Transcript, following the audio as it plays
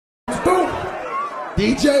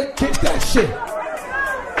DJ, kick that shit.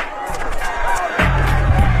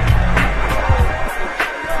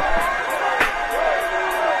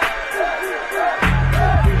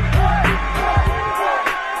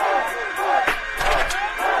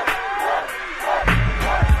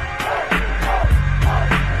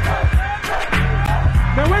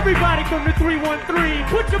 Now everybody from the 313,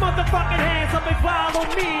 put your motherfucking hands up and follow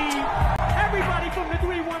me. Everybody from the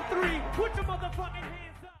 313, put your motherfucking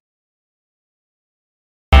hands up.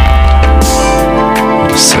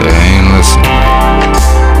 I say I ain't listen.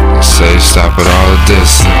 I say stop with all of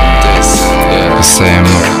this. I say I'm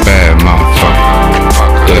a bad motherfucker.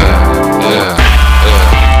 Yeah.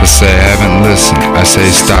 I say I haven't listened. I say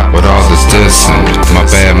stop with all this dissing. My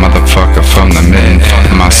bad motherfucker from the mitten.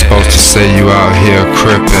 Am I supposed to say you out here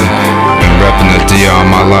crippin'? Been reppin' the D all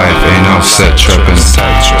my life, ain't no set trippin'.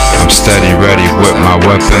 I'm steady ready with my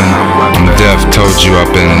weapon. I'm deaf, told you I've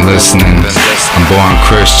been listening. I'm born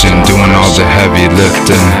Christian, doing all the heavy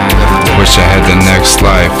lifting. Wish I had the next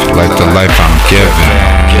life, like the life I'm giving.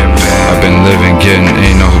 I've been living, getting,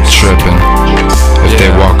 ain't no trippin'. If they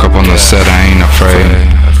walk up on the set, I ain't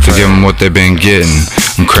afraid to give them what they been getting.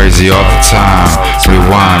 I'm crazy all the time.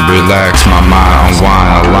 Rewind, relax my mind,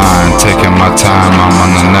 unwind, align. Taking my time, I'm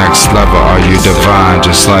on the next level. Are you divine,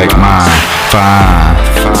 just like mine? Fine.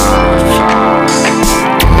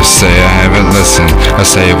 They say I haven't listened. I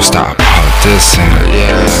say well, stop all dissing.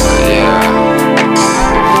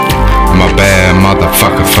 I'm a bad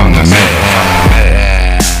motherfucker from the mitten.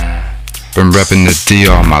 Been reppin' the D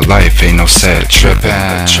all my life, ain't no sad trippin'.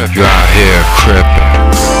 You out here crippin',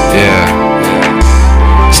 yeah.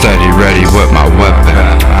 Steady ready with my weapon.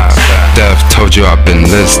 Deaf told you I've been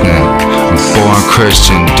listening. I'm born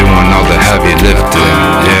Christian, doing all the heavy lifting,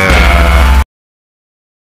 yeah.